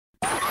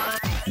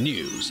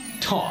News,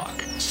 talk,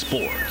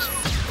 sports.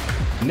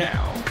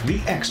 Now,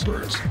 the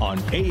experts on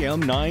AM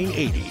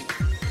 980.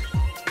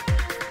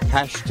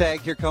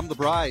 Hashtag Here Come the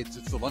Brides.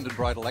 It's the London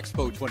Bridal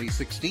Expo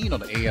 2016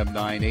 on AM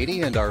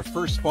 980. And our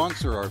first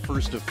sponsor, our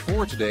first of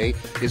four today,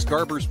 is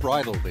Garber's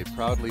Bridal. They've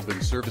proudly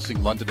been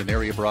servicing London and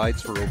area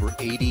brides for over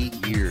 80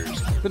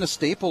 years. Been a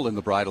staple in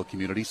the bridal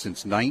community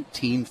since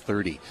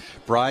 1930.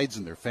 Brides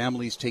and their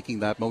families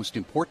taking that most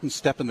important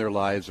step in their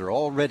lives are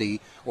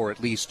already, or at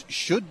least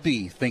should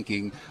be,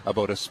 thinking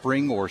about a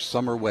spring or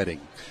summer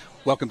wedding.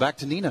 Welcome back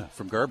to Nina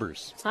from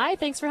Garber's. Hi,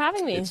 thanks for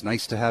having me. It's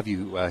nice to have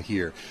you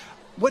here.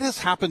 What has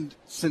happened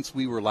since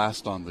we were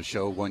last on the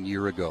show 1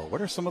 year ago? What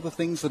are some of the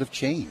things that have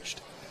changed?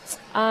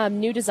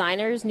 New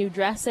designers, new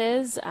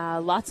dresses,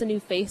 lots of new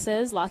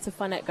faces, lots of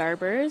fun at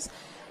Garber's.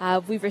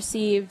 We've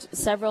received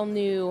several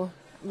new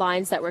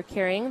lines that we're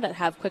carrying that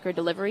have quicker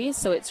deliveries,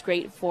 so it's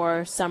great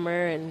for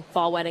summer and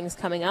fall weddings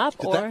coming up.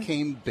 That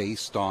came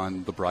based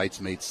on the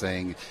bridesmaids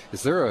saying,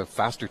 is there a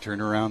faster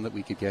turnaround that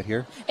we could get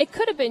here? It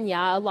could have been,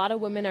 yeah. A lot of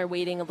women are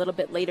waiting a little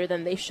bit later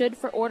than they should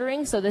for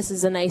ordering, so this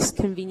is a nice,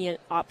 convenient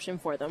option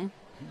for them.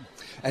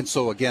 And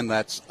so, again,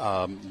 that's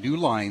new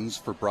lines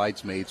for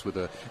bridesmaids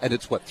and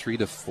it's what, 3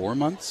 to 4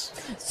 months?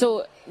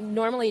 So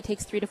normally it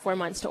takes 3 to 4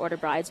 months to order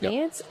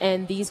bridesmaids,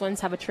 and these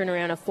ones have a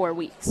turnaround of 4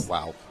 weeks.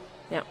 Wow.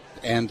 Yeah.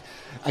 And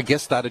I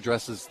guess that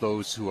addresses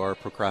those who are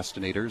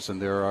procrastinators,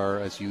 and there are,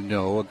 as you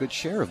know, a good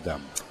share of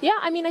them. Yeah,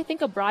 I mean, I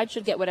think a bride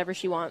should get whatever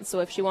she wants. So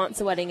if she wants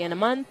a wedding in a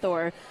month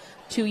or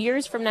 2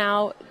 years from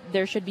now,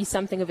 there should be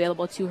something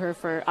available to her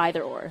for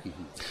either or.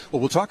 Mm-hmm. Well,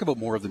 we'll talk about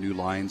more of the new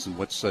lines and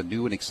what's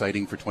new and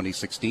exciting for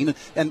 2016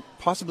 and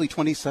possibly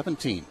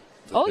 2017.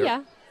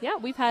 Yeah,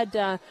 we've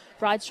had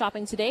brides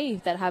shopping today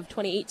that have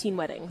 2018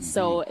 weddings,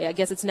 so I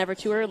guess it's never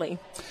too early.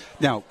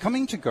 Now,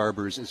 coming to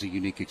Garber's is a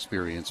unique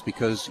experience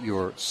because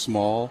you're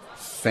small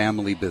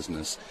family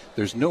business.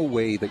 There's no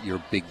way that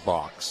you're big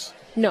box.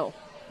 No,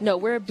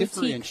 we're a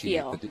boutique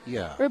feel.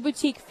 We're a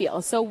boutique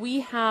feel. So we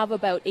have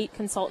about 8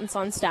 consultants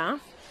on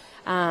staff.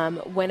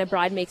 When a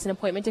bride makes an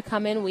appointment to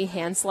come in, we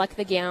hand select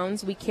the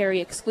gowns. We carry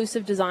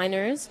exclusive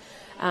designers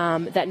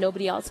that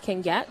nobody else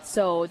can get.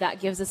 So that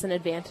gives us an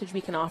advantage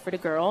we can offer to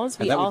girls.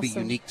 And that would be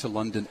unique to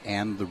London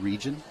and the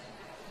region?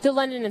 To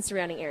London and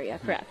surrounding area,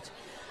 correct.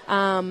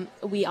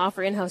 We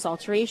offer in-house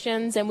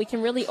alterations, and we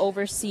can really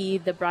oversee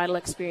the bridal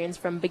experience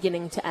from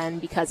beginning to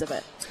end because of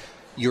it.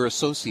 Your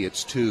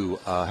associates, too,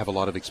 have a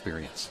lot of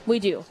experience. We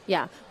do,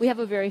 yeah. We have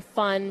a very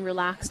fun,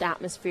 relaxed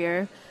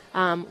atmosphere.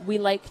 We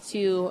like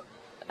to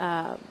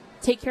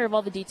take care of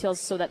all the details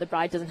so that the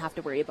bride doesn't have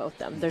to worry about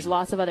them. There's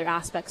lots of other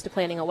aspects to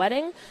planning a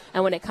wedding,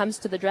 and when it comes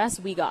to the dress,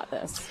 we got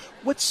this.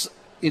 What's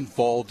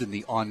involved in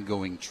the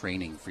ongoing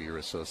training for your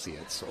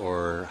associates,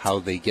 or how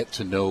they get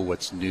to know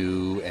what's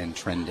new and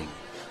trending?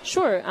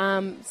 Sure.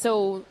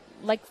 So,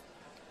 like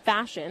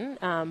fashion,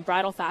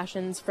 bridal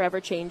fashion's forever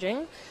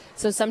changing.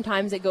 So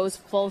sometimes it goes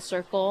full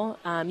circle.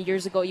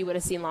 Years ago, you would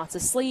have seen lots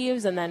of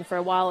sleeves, and then for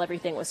a while,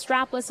 everything was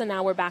strapless, and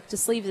now we're back to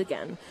sleeves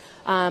again.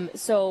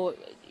 So,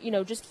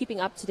 just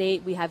keeping up to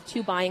date, we have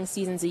 2 buying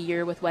seasons a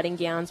year with wedding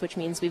gowns, which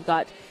means we've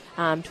got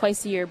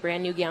twice a year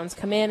brand new gowns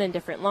come in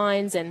different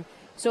lines, and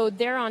so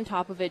they're on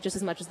top of it just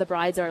as much as the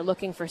brides are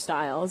looking for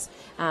styles.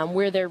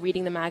 We're there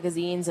reading the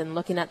magazines and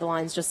looking at the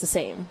lines just the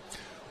same.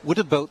 What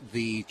about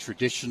the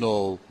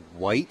traditional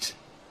white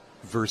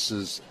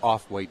versus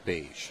off-white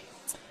beige?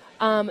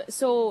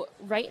 So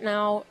right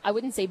now, I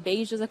wouldn't say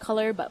beige is a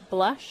color, but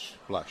blush.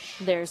 Blush.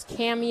 There's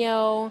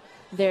cameo.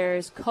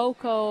 There's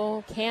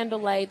cocoa,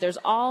 candlelight. There's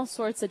all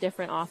sorts of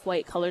different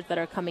off-white colors that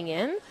are coming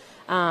in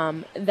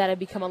that have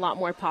become a lot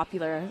more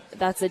popular.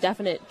 That's a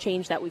definite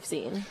change that we've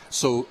seen.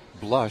 So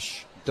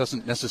blush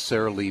doesn't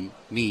necessarily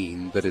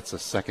mean that it's a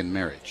second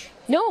marriage.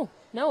 No.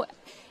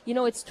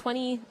 It's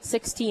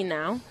 2016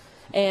 now.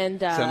 And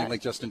sounding like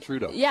Justin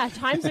Trudeau. Yeah,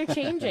 times are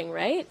changing,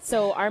 right?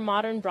 So our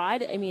modern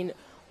bride,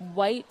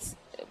 white,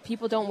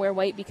 people don't wear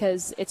white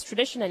because it's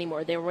tradition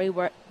anymore. They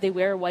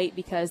wear white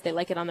because they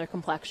like it on their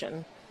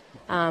complexion.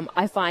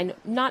 I find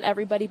not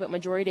everybody, but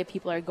majority of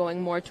people are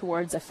going more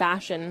towards a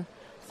fashion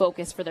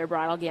focus for their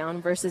bridal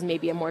gown versus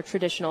maybe a more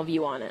traditional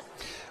view on it.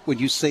 When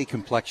you say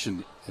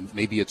complexion, and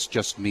maybe it's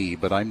just me,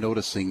 but I'm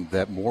noticing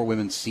that more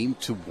women seem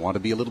to want to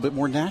be a little bit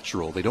more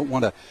natural. They don't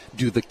want to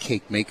do the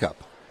cake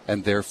makeup,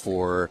 and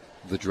therefore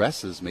the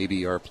dresses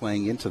maybe are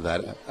playing into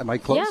that. Am I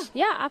close?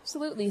 Yeah,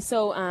 absolutely.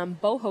 So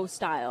boho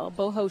style,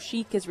 boho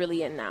chic is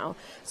really in now.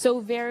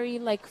 So very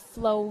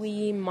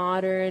flowy,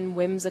 modern,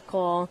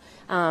 whimsical.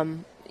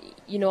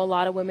 A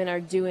lot of women are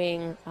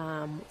doing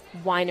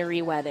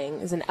winery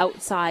weddings and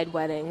outside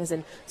weddings,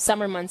 and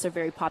summer months are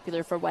very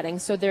popular for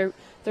weddings. So they're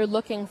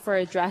looking for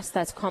a dress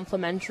that's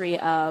complementary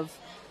of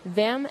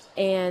them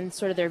and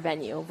sort of their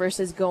venue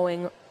versus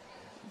going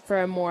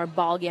for a more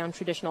ball gown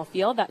traditional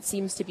feel. That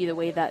seems to be the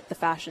way that the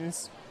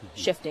fashion's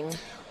shifting.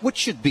 What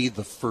should be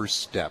the first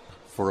step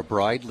for a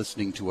bride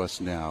listening to us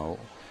now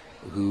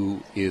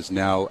who is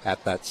now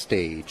at that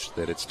stage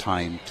that it's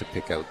time to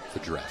pick out the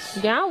dress?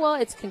 Yeah, well,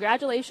 it's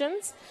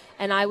congratulations.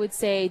 And I would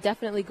say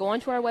definitely go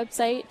onto our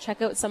website,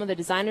 check out some of the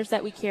designers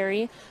that we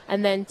carry,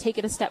 and then take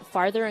it a step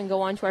farther and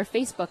go onto our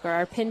Facebook or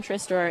our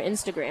Pinterest or our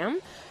Instagram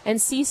and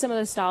see some of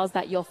the styles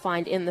that you'll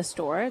find in the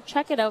store.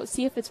 Check it out,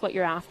 see if it's what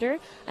you're after,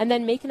 and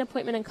then make an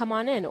appointment and come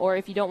on in. Or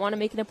if you don't want to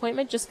make an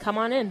appointment, just come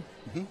on in.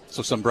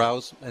 So some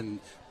browse and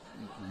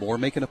more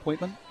make an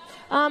appointment?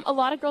 A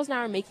lot of girls now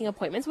are making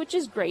appointments, which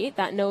is great.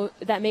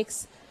 That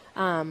makes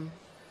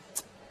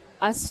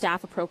us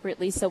staff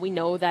appropriately, so we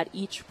know that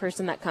each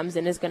person that comes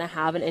in is going to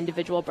have an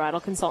individual bridal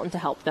consultant to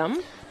help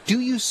them. Do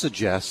you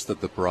suggest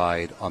that the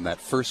bride on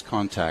that first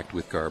contact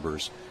with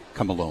Garbers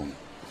come alone?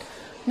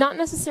 Not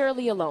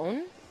necessarily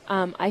alone.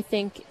 I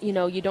think, you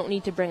don't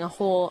need to bring a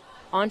whole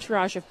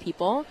entourage of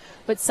people,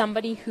 but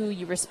somebody who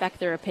you respect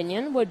their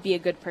opinion would be a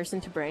good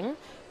person to bring,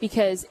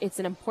 because it's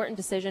an important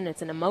decision,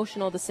 it's an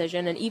emotional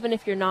decision, and even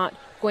if you're not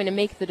going to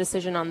make the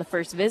decision on the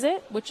first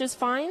visit, which is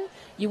fine,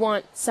 you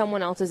want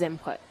someone else's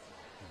input.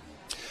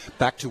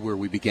 Back to where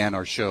we began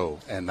our show,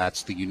 and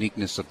that's the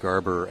uniqueness of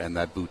Garber and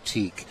that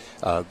boutique,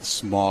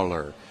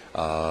 smaller,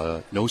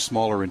 no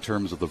smaller in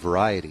terms of the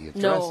variety of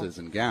dresses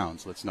and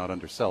gowns. Let's not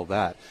undersell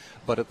that.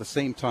 But at the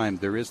same time,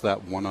 there is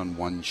that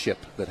one-on-one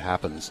chip that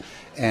happens.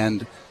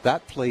 And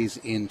that plays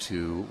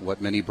into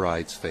what many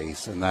brides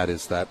face, and that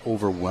is that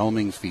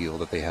overwhelming feel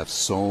that they have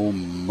so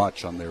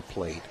much on their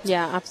plate.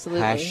 Yeah,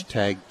 absolutely.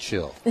 Hashtag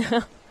chill.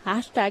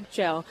 Hashtag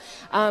chill.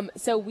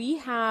 So we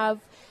have...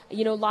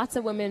 lots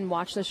of women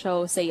watch the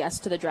show, say yes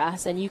to the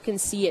dress, and you can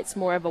see it's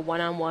more of a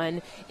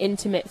one-on-one,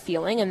 intimate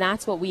feeling, and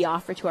that's what we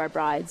offer to our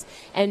brides.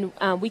 And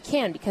we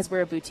can, because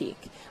we're a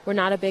boutique. We're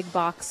not a big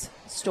box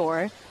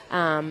store.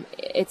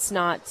 It's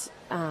not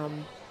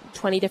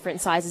 20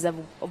 different sizes of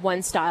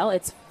one style.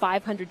 It's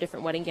 500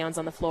 different wedding gowns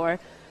on the floor,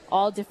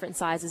 all different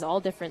sizes, all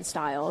different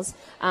styles.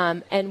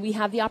 And we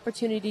have the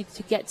opportunity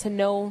to get to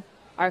know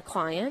our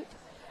client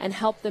and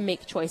help them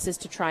make choices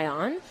to try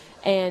on.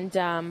 And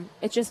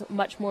it's just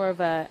much more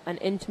of an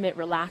intimate,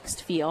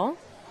 relaxed feel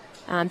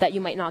that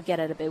you might not get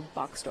at a big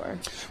box store.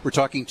 We're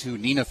talking to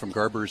Nina from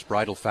Garber's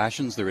Bridal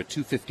Fashions. They're at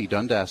 250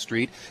 Dundas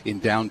Street in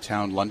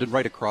downtown London,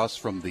 right across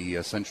from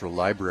the Central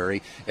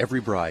Library.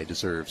 Every bride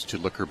deserves to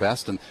look her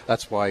best, and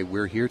that's why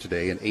we're here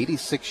today. In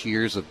 86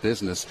 years of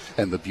business,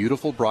 and the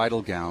beautiful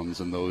bridal gowns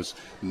and those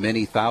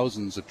many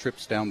thousands of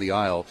trips down the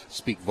aisle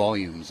speak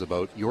volumes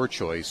about your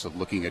choice of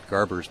looking at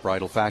Garber's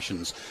Bridal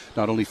Fashions,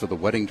 not only for the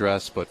wedding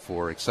dress, but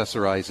for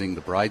accessorizing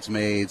the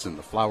bridesmaids and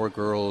the flower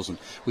girls, and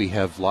we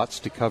have lots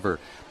to cover.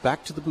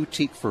 Back to the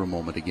boutique for a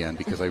moment again,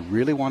 because I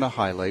really want to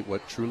highlight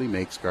what truly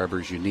makes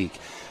Garber's unique.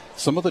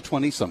 Some of the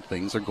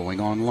 20-somethings are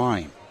going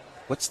online.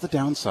 What's the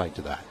downside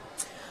to that?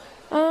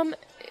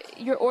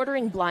 You're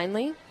ordering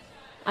blindly.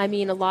 I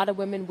mean, a lot of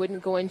women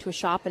wouldn't go into a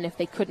shop, and if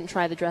they couldn't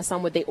try the dress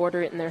on, would they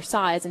order it in their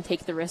size and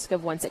take the risk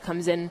of once it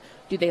comes in,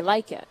 do they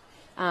like it?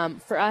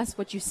 For us,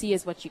 what you see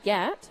is what you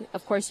get.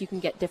 Of course, you can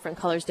get different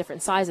colors,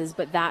 different sizes,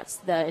 but that's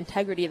the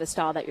integrity of the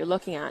style that you're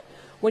looking at.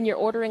 When you're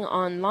ordering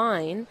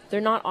online, they're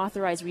not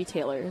authorized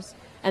retailers.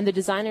 And the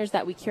designers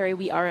that we carry,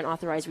 we are an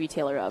authorized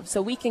retailer of.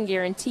 So we can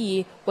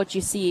guarantee what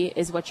you see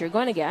is what you're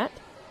going to get.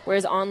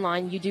 Whereas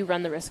online, you do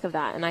run the risk of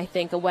that. And I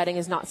think a wedding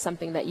is not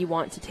something that you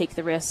want to take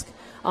the risk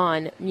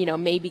on,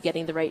 maybe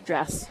getting the right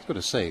dress. I was going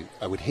to say,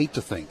 I would hate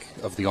to think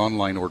of the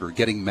online order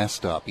getting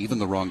messed up, even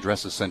the wrong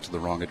dress is sent to the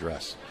wrong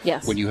address.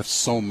 Yes. When you have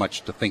so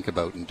much to think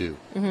about and do.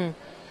 Mm-hmm.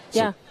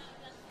 Yeah,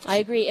 I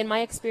agree. In my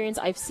experience,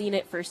 I've seen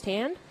it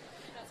firsthand,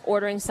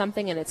 ordering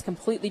something, and it's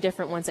completely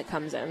different once it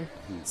comes in.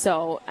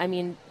 So, I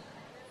mean,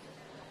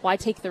 why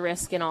take the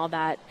risk and all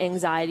that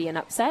anxiety and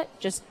upset?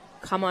 Just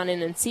come on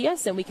in and see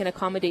us, and we can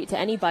accommodate to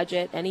any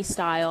budget, any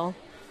style.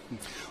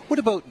 What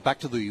about, back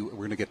to we're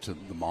going to get to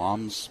the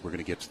moms, we're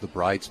going to get to the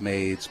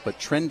bridesmaids, but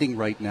trending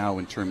right now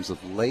in terms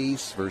of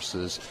lace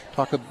versus,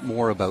 talk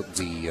more about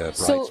the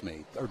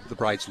bridesmaid, or the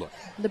bride's look.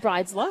 The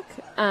bride's look.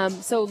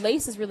 So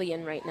lace is really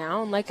in right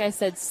now, and like I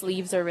said,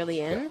 sleeves are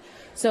really in. Yeah.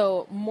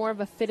 So more of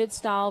a fitted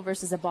style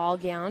versus a ball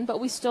gown, but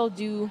we still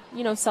do,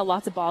 sell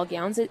lots of ball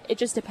gowns. It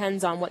just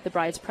depends on what the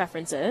bride's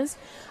preference is.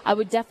 I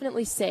would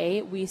definitely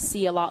say we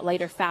see a lot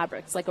lighter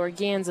fabrics like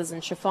organzas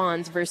and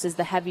chiffons versus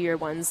the heavier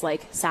ones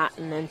like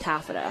satin and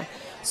taffeta.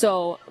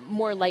 So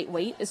more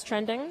lightweight is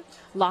trending.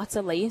 Lots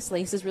of lace.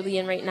 Lace is really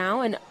in right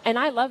now, and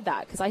I love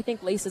that because I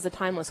think lace is a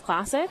timeless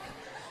classic,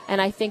 and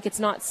I think it's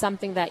not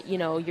something that,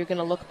 you're going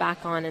to look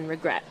back on and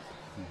regret.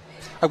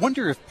 I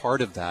wonder if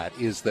part of that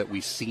is that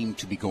we seem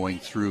to be going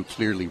through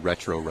clearly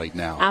retro right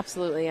now.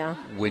 Absolutely, yeah.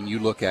 When you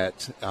look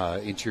at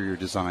interior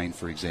design,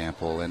 for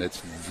example, and it's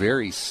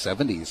very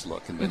 70s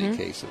look in many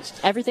cases.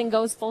 Everything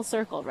goes full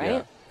circle, right?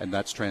 Yeah, and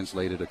that's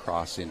translated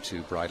across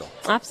into bridal.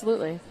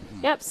 Absolutely.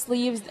 Yep,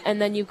 sleeves,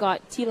 and then you've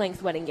got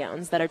T-length wedding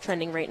gowns that are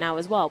trending right now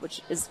as well,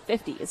 which is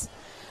 50s.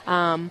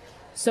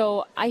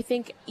 So I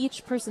think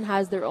each person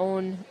has their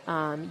own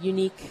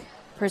unique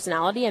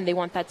personality, and they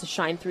want that to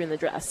shine through in the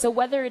dress. So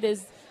whether it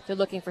is they're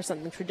looking for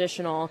something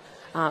traditional,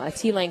 a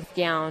T-length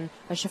gown,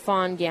 a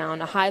chiffon gown,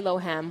 a high-low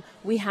hem,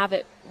 we have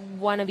it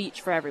one of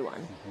each for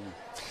everyone.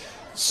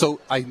 So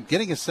I'm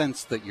getting a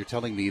sense that you're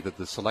telling me that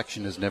the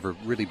selection has never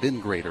really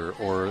been greater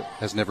or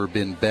has never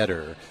been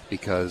better,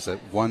 because at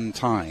one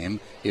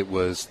time it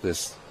was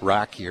this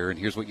rack here and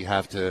here's what you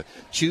have to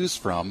choose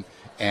from,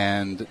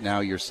 and now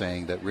you're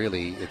saying that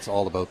really it's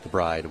all about the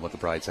bride and what the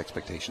bride's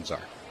expectations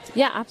are.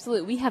 Yeah,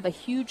 absolutely. We have a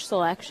huge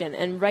selection,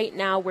 and right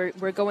now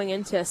we're going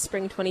into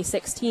spring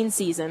 2016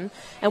 season,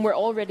 and we're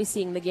already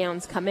seeing the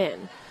gowns come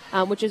in.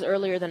 Which is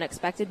earlier than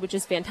expected, which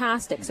is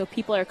fantastic. So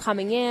people are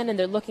coming in and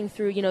they're looking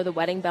through, the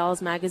Wedding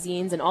Bells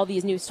magazines and all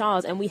these new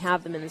styles, and we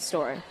have them in the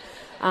store.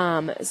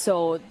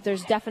 So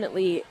there's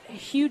definitely a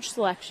huge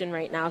selection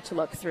right now to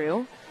look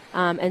through.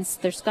 And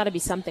there's got to be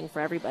something for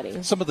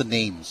everybody. Some of the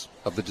names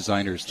of the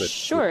designers that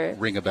Sure.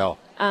 ring a bell.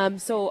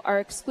 So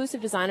our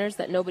exclusive designers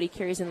that nobody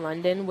carries in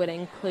London would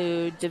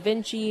include Da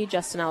Vinci,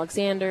 Justin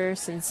Alexander,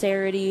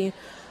 Sincerity,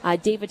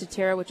 David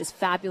Totero, which is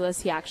fabulous.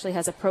 He actually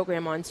has a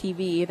program on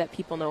TV that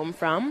people know him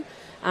from.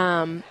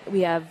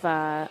 We have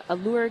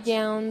Allure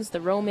Gowns, the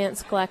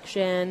Romance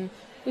Collection.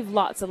 We have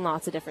lots and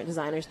lots of different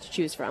designers to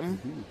choose from.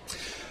 Mm-hmm.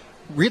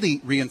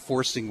 Really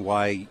reinforcing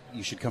why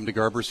you should come to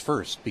Garber's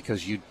first,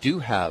 because you do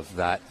have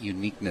that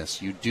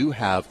uniqueness. You do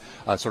have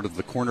sort of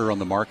the corner on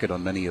the market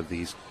on many of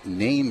these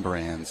name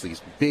brands,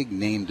 these big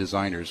name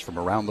designers from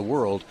around the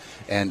world,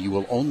 and you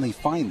will only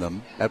find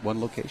them at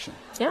one location.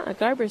 Yeah, at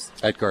Garber's.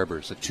 At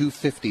Garber's, at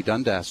 250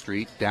 Dundas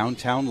Street,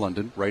 downtown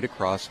London, right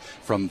across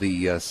from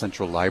the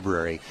Central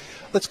Library.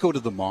 Let's go to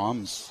the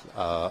moms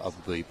of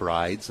the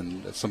brides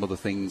and some of the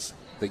things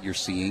that you're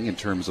seeing in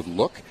terms of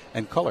look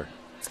and color.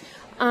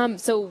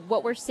 So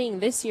what we're seeing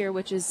this year,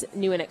 which is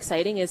new and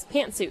exciting, is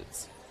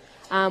pantsuits,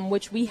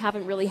 which we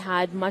haven't really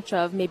had much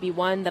of, maybe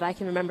one that I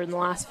can remember in the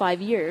last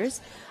 5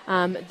 years.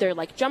 They're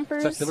like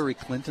jumpers. Is that Hillary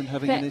Clinton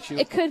having an issue?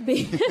 It could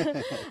be.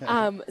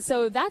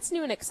 So that's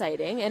new and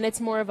exciting, and it's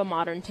more of a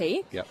modern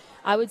take. Yep.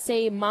 I would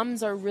say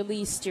mums are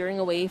really steering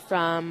away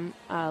from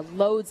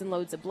loads and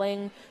loads of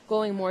bling,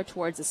 going more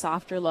towards a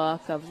softer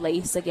look of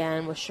lace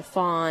again with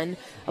chiffon.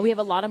 We have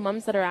a lot of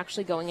mums that are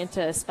actually going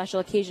into special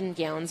occasion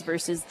gowns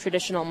versus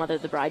traditional Mother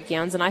of the Bride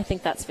gowns, and I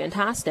think that's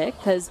fantastic,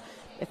 because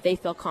if they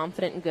feel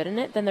confident and good in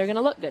it, then they're going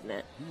to look good in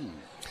it.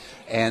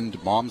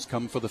 And moms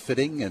come for the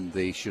fitting, and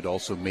they should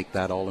also make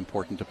that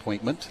all-important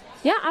appointment.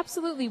 Yeah,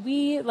 absolutely.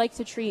 We like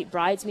to treat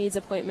bridesmaids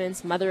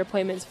appointments, mother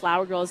appointments,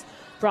 flower girls,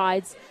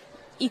 brides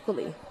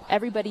equally.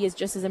 Everybody is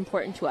just as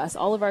important to us.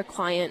 All of our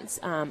clients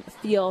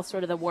feel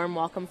sort of the warm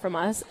welcome from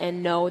us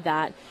and know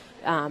that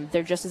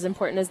they're just as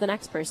important as the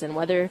next person,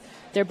 whether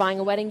they're buying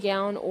a wedding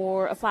gown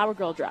or a flower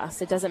girl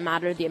dress. It doesn't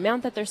matter the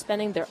amount that they're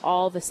spending. They're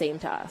all the same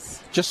to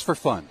us. Just for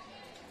fun,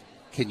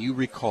 can you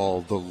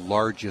recall the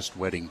largest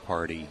wedding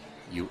party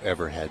you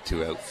ever had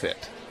to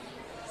outfit?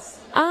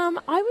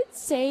 I would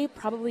say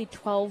probably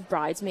 12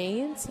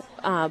 bridesmaids,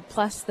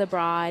 plus the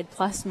bride,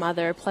 plus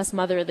mother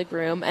of the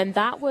groom, and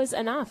that was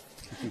enough.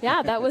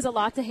 Yeah, that was a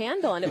lot to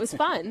handle, and it was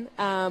fun.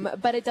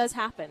 But it does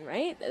happen,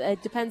 right?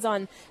 It depends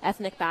on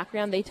ethnic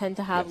background. They tend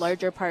to have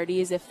larger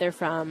parties if they're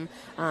from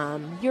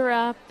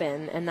Europe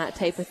and that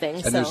type of thing.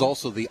 And there's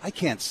also the I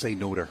can't say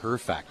no to her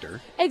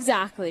factor.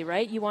 Exactly,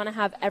 right? You want to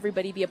have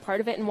everybody be a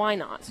part of it, and why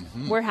not?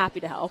 We're happy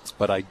to help.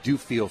 But I do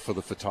feel for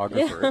the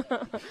photographer.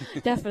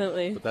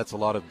 Definitely. But that's a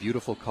lot of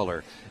beautiful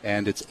color.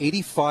 And it's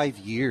 85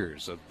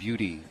 years of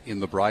beauty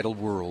in the bridal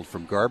world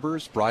from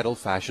Garber's Bridal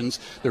Fashions.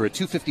 They're at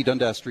 250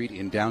 Dundas Street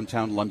in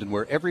downtown London,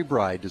 where every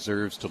bride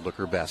deserves to look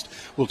her best.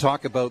 We'll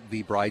talk about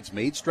the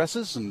bridesmaids'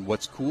 dresses and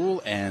what's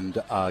cool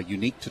and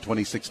unique to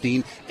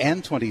 2016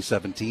 and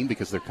 2017,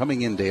 because they're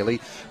coming in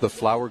daily. The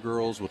flower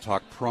girls, we'll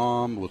talk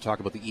prom, we'll talk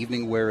about the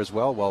evening wear as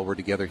well while we're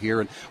together here.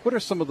 And what are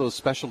some of those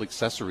special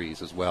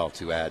accessories as well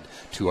to add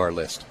to our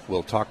list?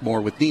 We'll talk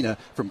more with Nina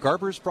from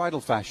Garber's Bridal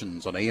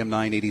Fashions on AM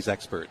 980's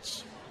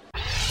Experts.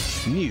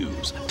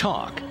 News,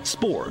 talk,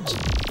 sports.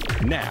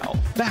 Now,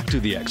 back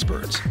to the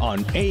experts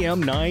on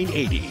AM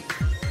 980.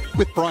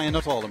 With Brian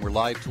Nuttall, and we're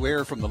live to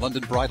air from the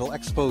London Bridal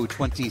Expo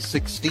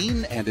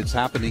 2016, and it's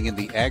happening in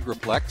the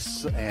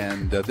Agriplex,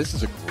 and this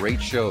is a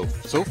great show.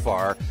 So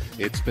far,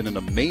 it's been an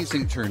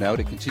amazing turnout.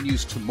 It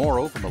continues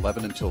tomorrow from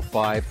 11 until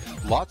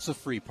 5. Lots of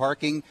free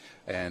parking,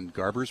 and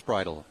Garber's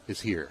Bridal is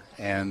here,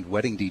 and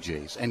wedding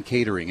DJs, and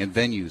catering, and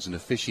venues, and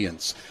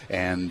officiants,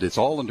 and it's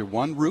all under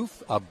one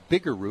roof, a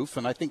bigger roof,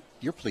 and I think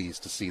you're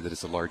pleased to see that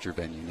it's a larger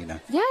venue,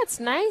 Nina. Yeah, it's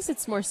nice.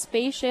 It's more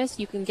spacious.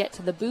 You can get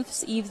to the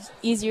booths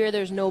easier.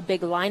 There's no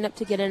big lineup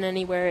to get in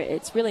anywhere.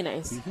 It's really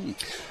nice.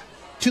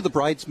 To the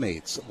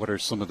bridesmaids, what are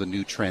some of the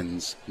new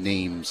trends,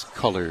 names,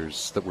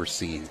 colors that we're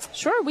seeing?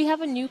 Sure. We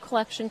have a new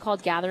collection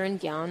called Gather and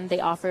Gown. They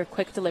offer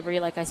quick delivery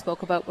like I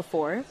spoke about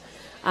before.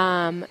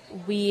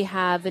 We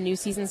have the new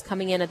seasons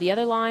coming in of the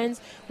other lines.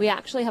 We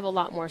actually have a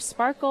lot more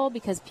sparkle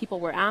because people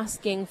were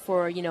asking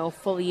for,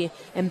 fully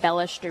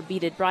embellished or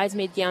beaded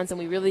bridesmaid gowns, and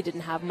we really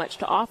didn't have much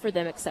to offer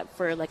them except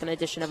for like an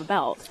addition of a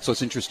belt. So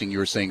it's interesting, you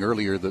were saying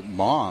earlier that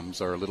moms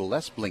are a little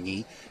less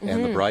blingy,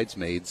 and the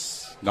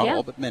bridesmaids, not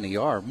all but many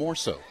are, more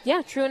so.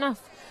 Yeah, true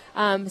enough.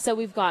 So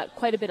we've got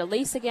quite a bit of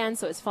lace again,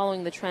 so it's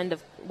following the trend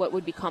of what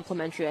would be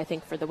complementary, I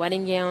think, for the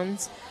wedding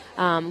gowns.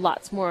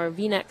 Lots more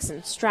V-necks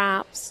and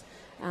straps.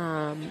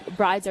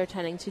 Brides are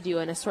tending to do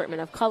an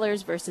assortment of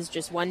colors versus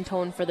just one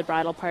tone for the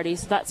bridal party,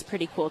 so that's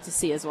pretty cool to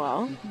see as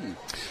well.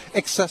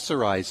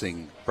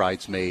 Accessorizing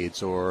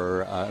bridesmaids,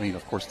 or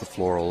of course the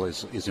floral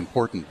is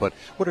important, but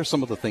what are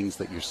some of the things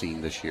that you're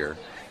seeing this year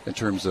in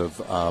terms of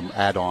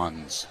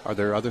add-ons? Are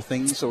there other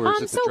things, or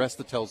is it the dress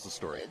that tells the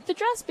story? The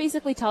dress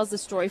basically tells the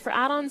story. For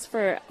add-ons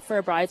for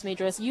a bridesmaid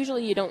dress,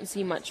 usually you don't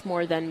see much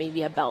more than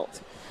maybe a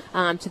belt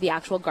to the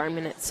actual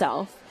garment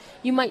itself.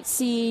 You might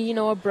see,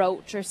 a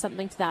brooch or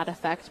something to that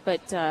effect,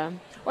 but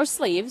or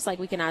sleeves, like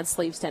we can add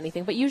sleeves to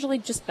anything, but usually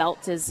just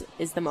belt is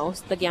the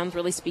most. The gowns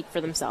really speak for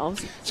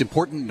themselves. It's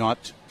important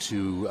not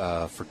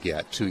to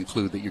forget to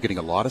include that you're getting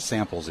a lot of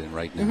samples in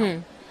right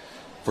now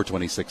for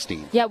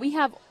 2016. Yeah, we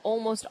have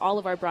almost all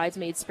of our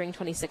bridesmaids spring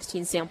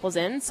 2016 samples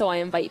in, so I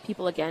invite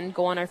people, again,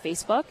 go on our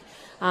Facebook.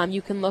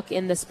 You can look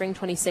in the spring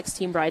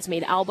 2016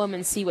 bridesmaid album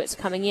and see what's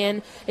coming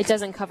in. It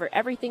doesn't cover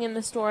everything in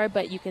the store,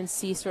 but you can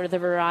see sort of the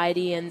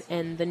variety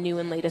and the new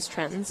and latest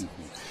trends.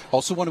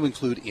 Also want to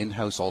include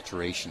in-house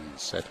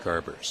alterations at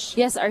Garber's.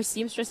 Yes, our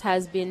seamstress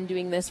has been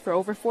doing this for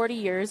over 40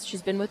 years.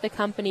 She's been with the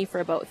company for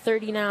about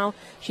 30 now.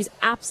 She's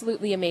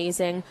absolutely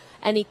amazing.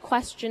 Any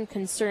question,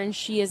 concern,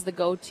 she is the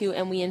go-to,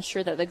 and we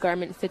ensure that the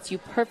garment fits you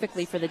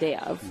perfectly for the day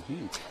of.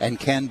 And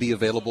can be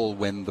available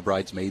when the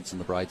bridesmaids and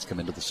the brides come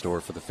into the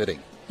store for the fitting.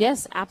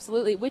 Yes,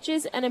 absolutely, which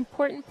is an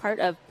important part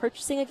of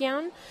purchasing a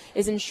gown,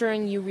 is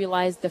ensuring you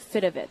realize the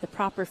fit of it, the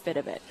proper fit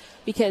of it,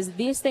 because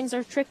these things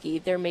are tricky.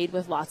 They're made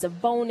with lots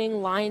of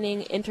boning,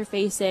 lining,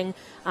 interfacing,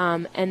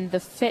 and the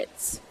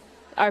fits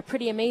are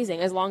pretty amazing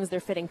as long as they're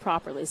fitting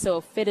properly.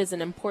 So fit is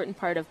an important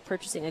part of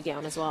purchasing a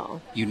gown as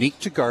well. Unique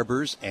to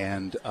Garber's,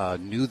 and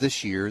new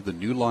this year, the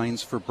new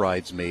lines for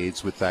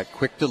bridesmaids with that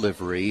quick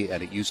delivery,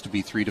 and it used to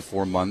be 3 to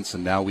 4 months,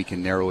 and now we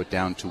can narrow it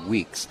down to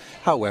weeks.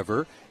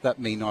 However, that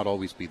may not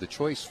always be the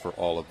choice for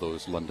all of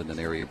those London and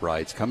area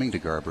brides coming to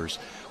Garber's.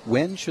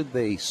 When should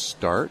they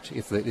start,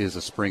 if it is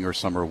a spring or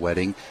summer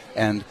wedding?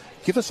 And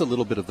give us a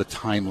little bit of the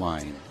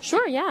timeline.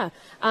 Sure, yeah.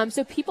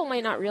 So people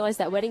might not realize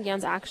that wedding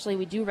gowns, actually,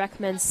 we do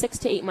recommend 6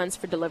 to 8 months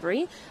for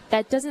delivery.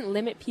 That doesn't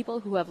limit people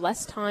who have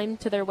less time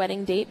to their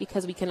wedding date,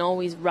 because we can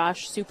always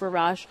rush, super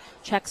rush,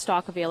 check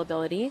stock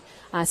availability.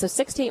 So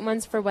 6 to 8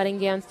 months for wedding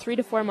gowns, 3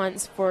 to 4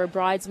 months for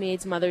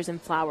bridesmaids, mothers,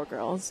 and flower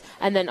girls.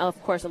 And then, of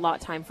course, a lot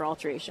of time for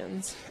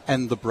alterations.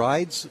 And the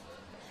brides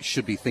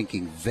should be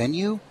thinking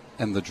venue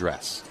and the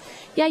dress.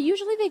 Yeah,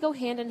 usually they go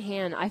hand in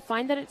hand. I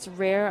find that it's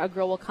rare a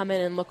girl will come in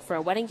and look for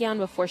a wedding gown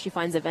before she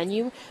finds a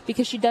venue,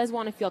 because she does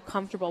want to feel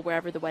comfortable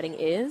wherever the wedding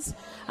is.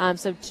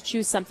 So to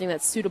choose something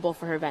that's suitable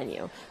for her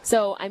venue.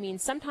 So,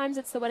 sometimes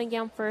it's the wedding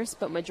gown first,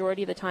 but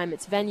majority of the time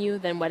it's venue,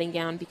 then wedding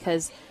gown,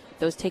 because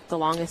those take the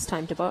longest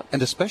time to book.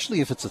 And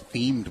especially if it's a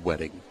themed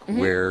wedding,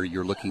 where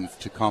you're looking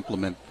to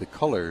complement the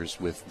colors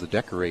with the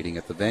decorating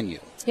at the venue.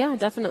 Yeah,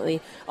 definitely.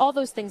 All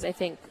those things, I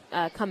think,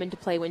 come into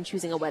play when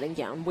choosing a wedding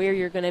gown, where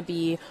you're going to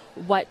be,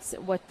 what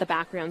the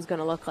background's going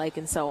to look like,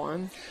 and so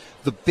on.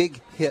 The big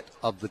hit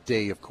of the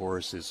day, of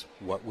course, is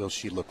what will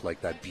she look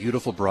like, that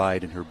beautiful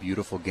bride in her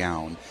beautiful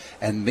gown.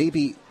 And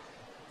maybe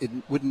it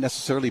wouldn't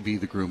necessarily be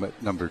the groom at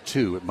number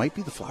 2. It might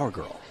be the flower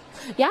girl.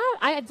 Yeah,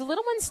 the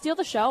little ones steal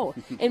the show.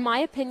 In my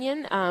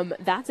opinion,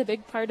 that's a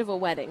big part of a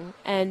wedding.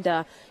 And,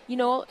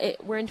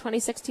 we're in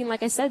 2016,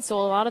 like I said, so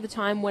a lot of the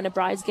time when a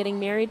bride's getting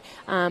married,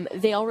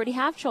 they already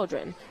have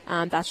children.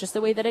 That's just the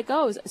way that it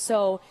goes.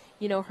 So,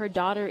 her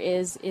daughter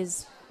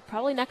is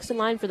probably next in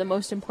line for the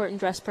most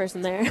important dressed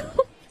person there.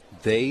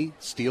 They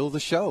steal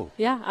the show.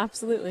 Yeah,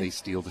 absolutely. They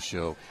steal the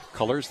show.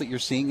 Colors that you're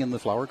seeing in the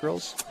flower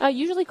girls?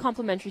 Usually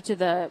complementary to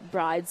the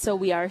bride. So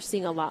we are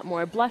seeing a lot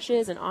more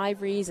blushes and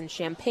ivories and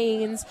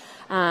champagnes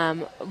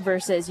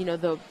versus,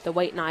 the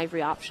white and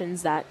ivory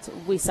options that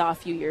we saw a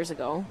few years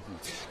ago.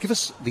 Give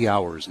us the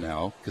hours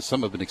now, because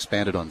some have been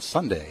expanded on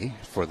Sunday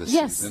for this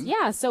season. Yes,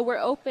 yeah. So we're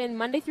open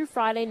Monday through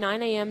Friday,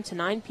 9 a.m. to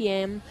 9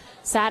 p.m.,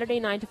 Saturday,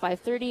 9 to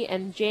 5:30,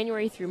 and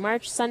January through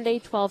March, Sunday,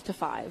 12 to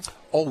 5.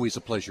 Always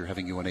a pleasure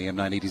having you on AM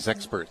 980's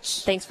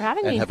Experts. Thanks for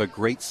having me. And have a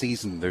great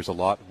season. There's a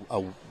lot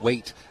of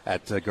wait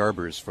at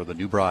Garber's for the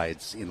new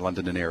brides in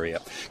London and area.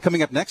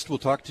 Coming up next, we'll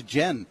talk to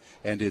Jen,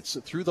 and it's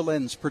Through the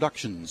Lens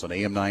Productions on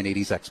AM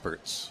 980's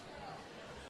Experts.